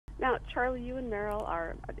Now, Charlie, you and Meryl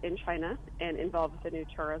are in China and involved with a new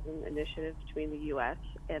tourism initiative between the U.S.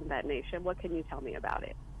 and that nation. What can you tell me about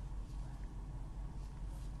it?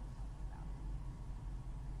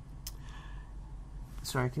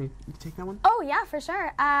 Sorry, can you take that one? Oh, yeah, for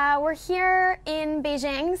sure. We're here in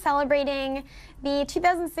Beijing celebrating the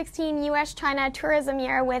 2016 U.S.-China Tourism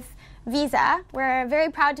Year with Visa. We're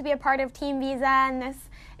very proud to be a part of Team Visa and this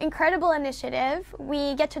incredible initiative.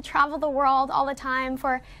 We get to travel the world all the time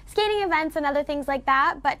for skating events and other things like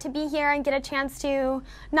that, but to be here and get a chance to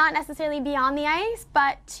not necessarily be on the ice,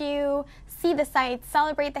 but to see the sights,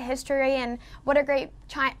 celebrate the history, and what a great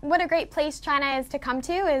place China is to come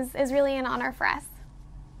to is really an honor for us.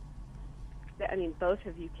 I mean, both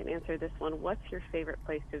of you can answer this one. What's your favorite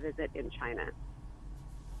place to visit in China?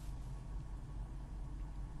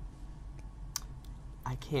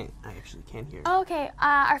 I actually can't hear. Okay,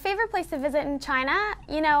 our favorite place to visit in China,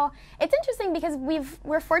 you know, it's interesting because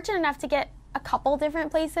we're fortunate enough to get a couple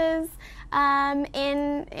different places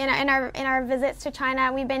in our visits to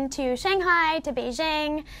China. We've been to Shanghai, to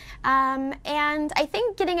Beijing, and I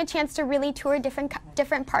think getting a chance to really tour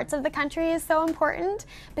different parts of the country is so important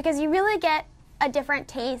because you really get a different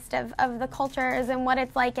taste of the cultures and what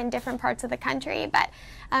it's like in different parts of the country. But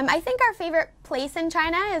I think our favorite place in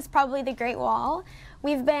China is probably the Great Wall.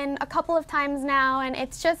 We've been a couple of times now, and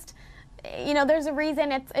it's just, you know, there's a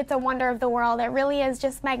reason it's a wonder of the world. It really is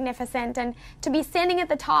just magnificent, and to be standing at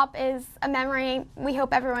the top is a memory we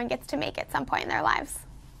hope everyone gets to make at some point in their lives.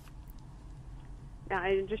 Now,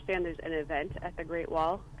 I understand there's an event at the Great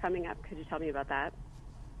Wall coming up. Could you tell me about that?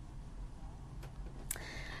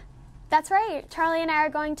 That's right. Charlie and I are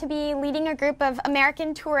going to be leading a group of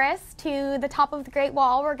American tourists to the top of the Great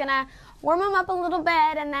Wall. We're going to warm them up a little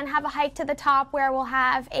bit and then have a hike to the top where we'll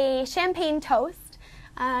have a champagne toast,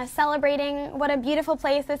 celebrating what a beautiful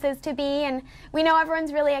place this is to be. And we know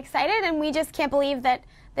everyone's really excited, and we just can't believe that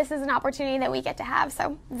this is an opportunity that we get to have.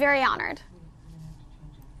 So very honored.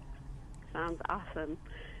 Sounds awesome.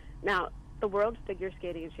 Now, the World Figure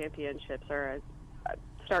Skating Championships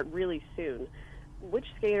start really soon. Which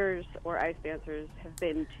skaters or ice dancers have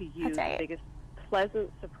been to you the biggest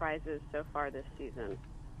pleasant surprises so far this season?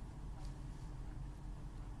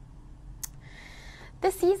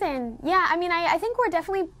 This season, yeah, I mean, I think we're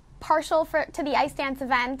definitely partial to the ice dance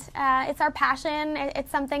event. It's our passion.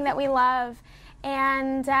 It's something that we love.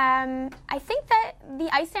 And I think that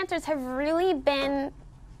the ice dancers have really been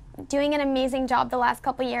doing an amazing job the last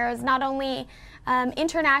couple of years, not only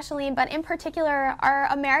internationally, but in particular, our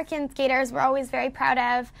American skaters we're always very proud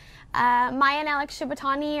of. Maya and Alex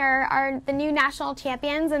Shibutani are the new national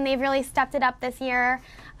champions, and they've really stepped it up this year.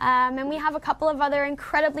 And we have a couple of other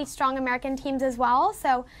incredibly strong American teams as well.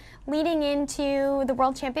 So leading into the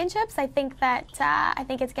World Championships, I think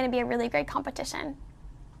it's going to be a really great competition.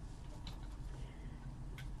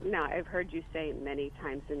 Now, I've heard you say many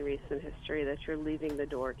times in recent history that you're leaving the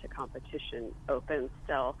door to competition open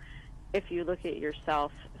still. If you look at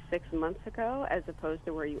yourself 6 months ago as opposed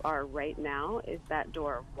to where you are right now, is that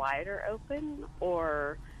door wider open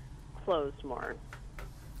or closed more?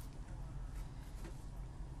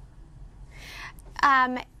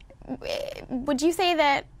 Would you say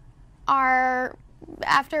that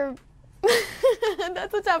after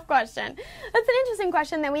that's a tough question. That's an interesting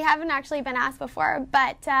question that we haven't actually been asked before.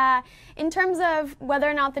 But in terms of whether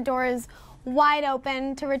or not the door is wide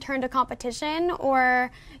open to return to competition,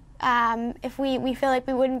 or if we feel like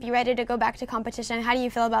we wouldn't be ready to go back to competition, how do you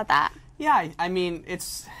feel about that? Yeah, I mean,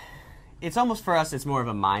 it's almost for us, it's more of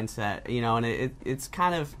a mindset, you know, and it's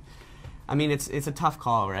kind of, I mean, it's a tough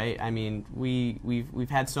call, right? I mean, we've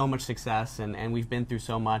had so much success, and we've been through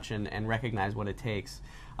so much, and recognize what it takes.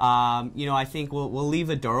 You know, I think we'll leave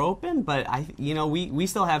the door open, but we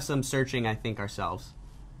still have some searching, I think, ourselves.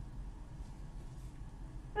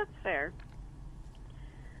 That's fair.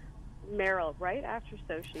 Meryl, right after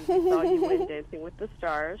Sochi, we saw you win Dancing with the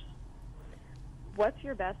Stars. What's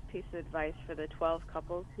your best piece of advice for the 12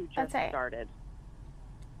 couples who just started?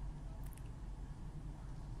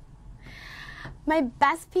 My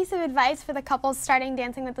best piece of advice for the couples starting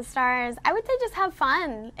Dancing with the Stars, I would say just have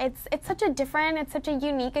fun. It's such a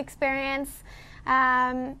unique experience.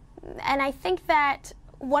 And I think that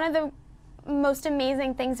one of the most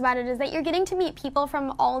amazing things about it is that you're getting to meet people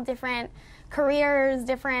from all different careers,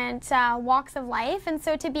 different walks of life, and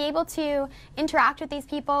so to be able to interact with these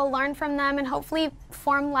people, learn from them, and hopefully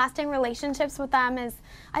form lasting relationships with them is,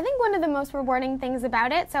 I think, one of the most rewarding things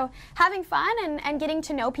about it. So having fun and getting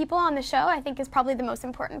to know people on the show, I think, is probably the most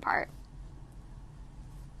important part.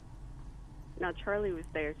 Now, Charlie was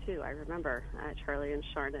there too, I remember, Charlie and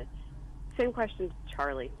Charlotte. Same question to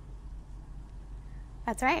Charlie.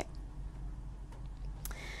 That's right.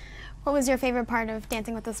 What was your favorite part of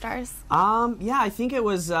Dancing with the Stars? Yeah, I think it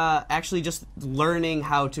was actually just learning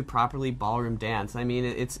how to properly ballroom dance. I mean,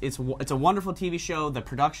 it's a wonderful TV show. The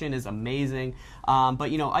production is amazing, but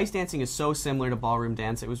you know, ice dancing is so similar to ballroom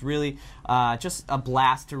dance. It was really just a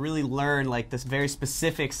blast to really learn like this very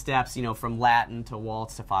specific steps, you know, from Latin to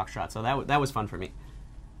waltz to foxtrot. So that was fun for me.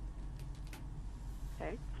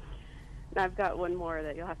 Okay. Now I've got one more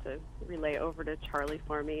that you'll have to relay over to Charlie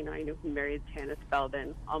for me. You know, I knew he married Tanis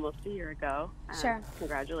Feldman almost a year ago. Sure.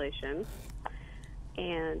 Congratulations.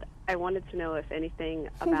 And I wanted to know if anything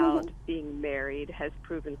about being married has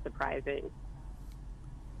proven surprising.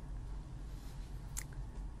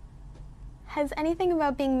 Has anything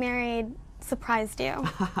about being married surprised you?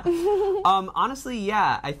 Honestly,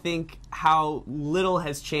 yeah. I think how little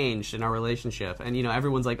has changed in our relationship, and you know,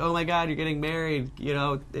 everyone's like, "Oh my God, you're getting married." You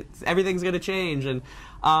know, everything's going to change, and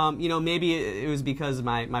you know, maybe it was because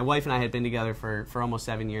my wife and I had been together for almost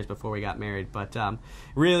 7 years before we got married. But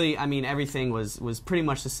really, I mean, everything was pretty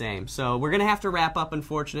much the same. So we're going to have to wrap up.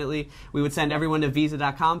 Unfortunately, we would send everyone to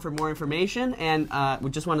visa.com for more information, and we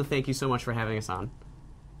just want to thank you so much for having us on.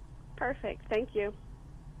 Perfect. Thank you.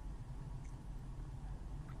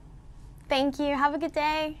 Thank you. Have a good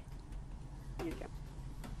day. You too.